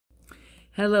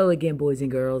Hello again, boys and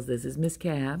girls. This is Miss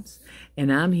Cabs,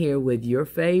 and I'm here with your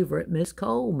favorite, Miss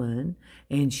Coleman,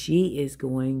 and she is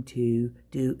going to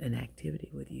do an activity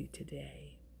with you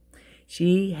today.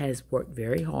 She has worked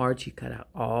very hard. She cut out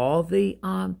all the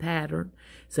pattern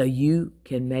so you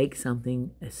can make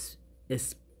something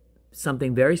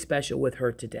something very special with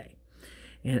her today.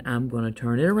 And I'm going to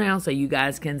turn it around so you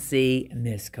guys can see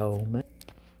Miss Coleman.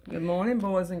 Good morning,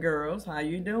 boys and girls. How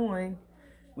you doing?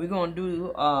 We're going to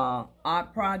do an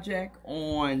art project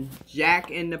on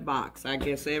Jack in the Box. I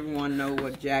guess everyone knows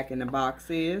what Jack in the Box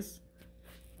is.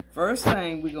 First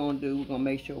thing we're going to do, we're going to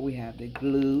make sure we have the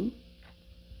glue,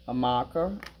 a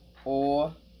marker,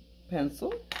 or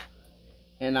pencil.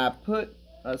 And I put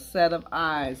a set of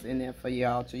eyes in there for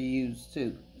y'all to use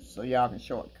too, so y'all can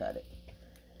shortcut it.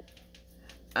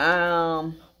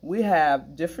 We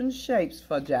have different shapes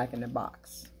for Jack in the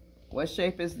Box. What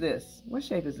shape is this? What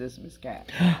shape is this, Miss Cat?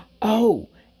 Oh,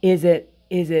 is it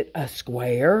a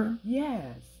square?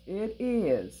 Yes, it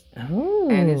is. Oh.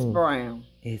 And it's brown.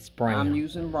 It's brown. I'm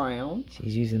using brown.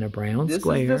 She's using a brown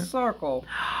square. This is the circle.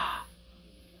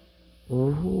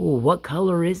 Ooh, what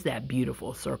color is that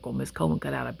beautiful circle? Miss Coleman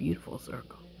cut out a beautiful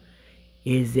circle.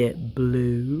 Is it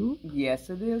blue? Yes,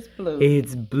 it is blue.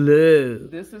 It's blue.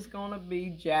 This is going to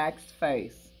be Jack's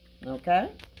face. Okay?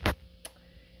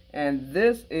 And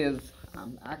this is,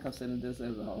 I consider this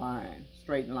as a line,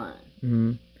 straight line.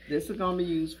 Mm-hmm. This is going to be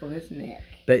used for his neck.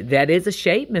 But that is a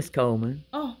shape, Miss Coleman.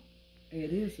 Oh,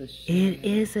 it is a shape. It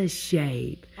is a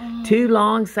shape. Oh. 2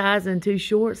 long sides and 2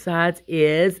 short sides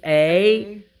is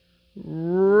a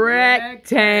rectangle.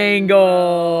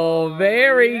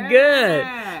 Very good.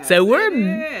 So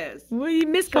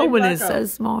Miss Coleman is so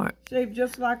smart. Shaped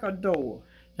just like a door.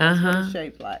 Uh-huh.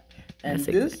 Shaped like. And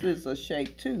this is a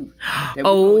shape too. That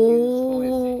Oh.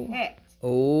 his hat.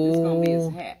 Oh. It's gonna be his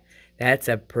hat. That's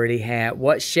a pretty hat.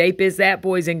 What shape is that,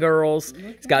 boys and girls?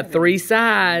 It's got 3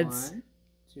 sides. 1,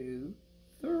 2,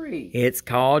 3. It's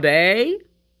called a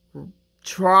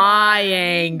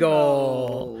triangle.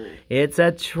 It's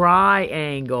a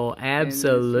triangle.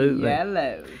 Absolutely.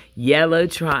 Yellow. Yellow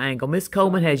triangle. Miss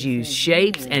Coleman has used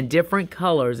shapes and different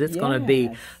colors. It's going to be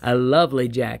a lovely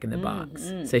Jack in the Box.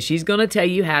 So she's going to tell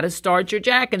you how to start your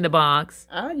Jack in the Box.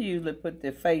 I usually put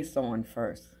the face on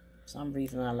first. For some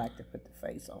reason I like to put the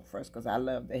face on first because I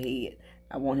love the head.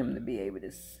 I want him to be able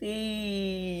to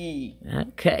see.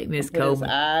 Okay, Miss Coleman. Put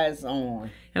his eyes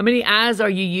on. How many eyes are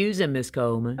you using, Miss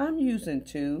Coleman? I'm using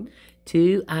 2.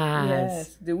 2 eyes.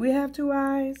 Yes. Do we have 2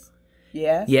 eyes?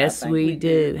 Yes. Yes, we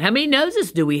do. How many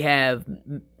noses do we have,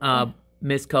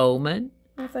 Miss Coleman?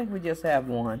 I think we just have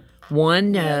 1.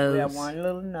 1 nose. Yes, we have 1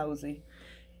 little nosy.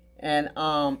 And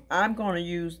I'm going to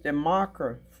use the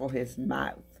marker for his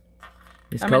mouth.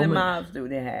 Miss How Coleman. many mouths do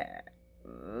they have?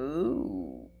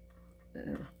 Ooh.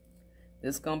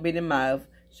 This is going to be the mouth.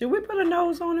 Should we put a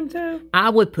nose on him too? I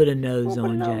would put a nose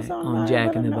on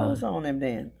Jack in the Box. Put a nose on him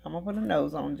then. I'm going to put a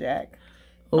nose on Jack.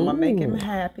 I'm going to make him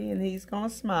happy and he's going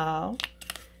to smile.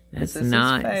 That's This is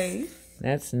nice. his face.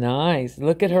 That's nice.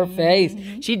 Look at her face.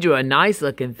 She drew a nice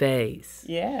looking face.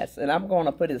 Yes, and I'm going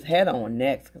to put his head on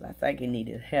next because I think he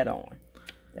needs his head on.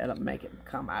 That'll make him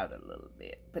come out a little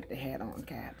bit. Put the head on,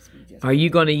 Caps. Are you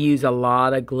going to use a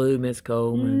lot of glue, Miss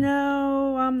Coleman?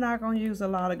 No, I'm not going to use a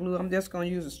lot of glue. I'm just going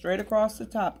to use it straight across the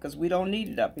top because we don't need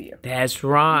it up here. That's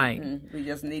right. We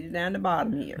just need it down the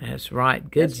bottom here. That's right.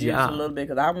 Good job. Use a little bit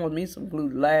because I want me some glue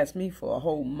to last me for a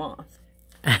whole month.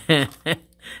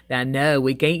 Now, no,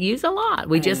 we can't use a lot.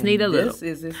 We just need a little. This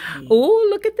is his head. Oh,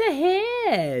 look at the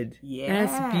head.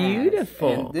 Yes. That's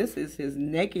beautiful. And this is his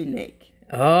neck.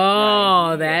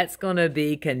 Oh, that's going to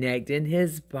be connecting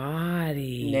his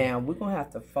body. Now, we're going to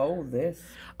have to fold this.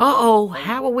 Uh-oh,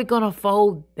 how are we going to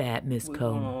fold that, Miss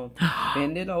Coleman? We're going to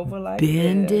bend it over like this.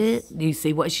 Bend it? Do you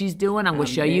see what she's doing? I'm going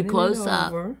to show you close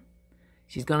up.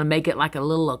 She's going to make it like a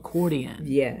little accordion.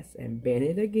 Yes, and bend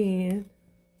it again.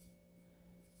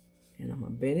 And I'm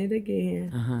going to bend it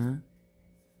again. Uh-huh.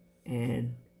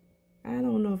 And I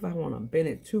don't know if I want to bend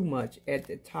it too much at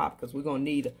the top because we're going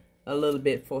to need a little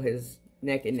bit for his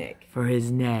neck. For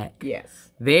his neck. Yes.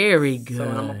 Very good. So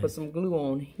I'm going to put some glue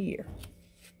on here.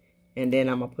 And then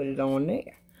I'm going to put it on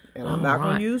there. And I'm not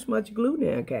going to use much glue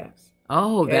now, Caps.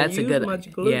 Oh, that's a good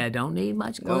much glue. Yeah, don't need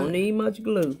much glue. Don't need much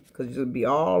glue because it'll be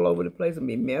all over the place and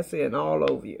be messy and all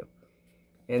over you.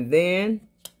 And then,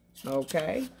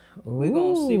 okay, we're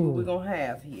going to see what we're going to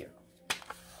have here.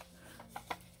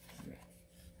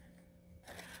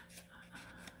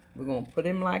 We're going to put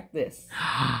him like this.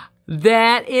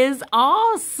 That is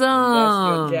awesome.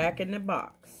 That's your Jack in the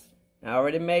Box. I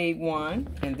already made one,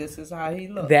 and this is how he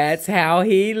looks. That's how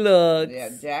he looks. Yeah,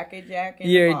 Jack in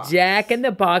Your the Box. Jack in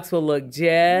the Box will look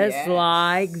just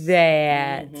like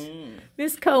that.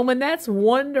 Miss Coleman, that's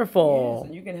wonderful. Yes,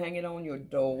 and you can hang it on your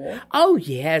door. Oh,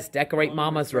 yes. Decorate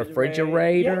Mama's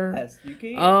refrigerator. Yes, you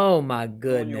can. Oh, my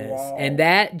goodness. wall. And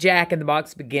that Jack in the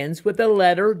Box begins with the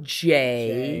letter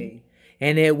J.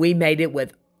 And we made it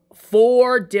with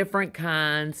 4 different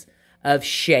kinds of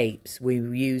shapes. We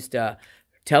used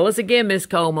tell us again, Miss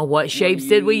Coleman, what shapes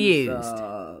did we use?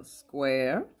 A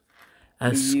square.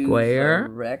 A square. A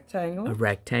rectangle. A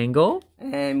rectangle.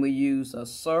 And we use a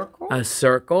circle. A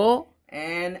circle.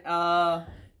 And a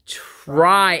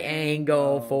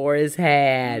triangle for his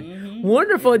head.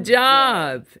 Wonderful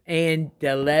job. And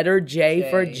the letter J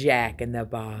for Jack in the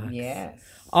Box. Yes.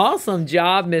 Awesome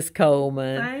job, Miss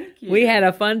Coleman. Thank you. We had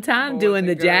a fun time Boys doing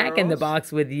the and Jack in the girls.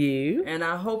 Box with you. And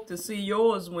I hope to see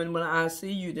yours when I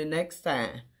see you the next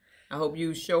time. I hope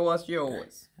you show us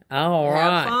yours. All right.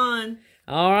 Have fun.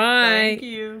 All right. Thank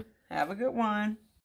you. Have a good one.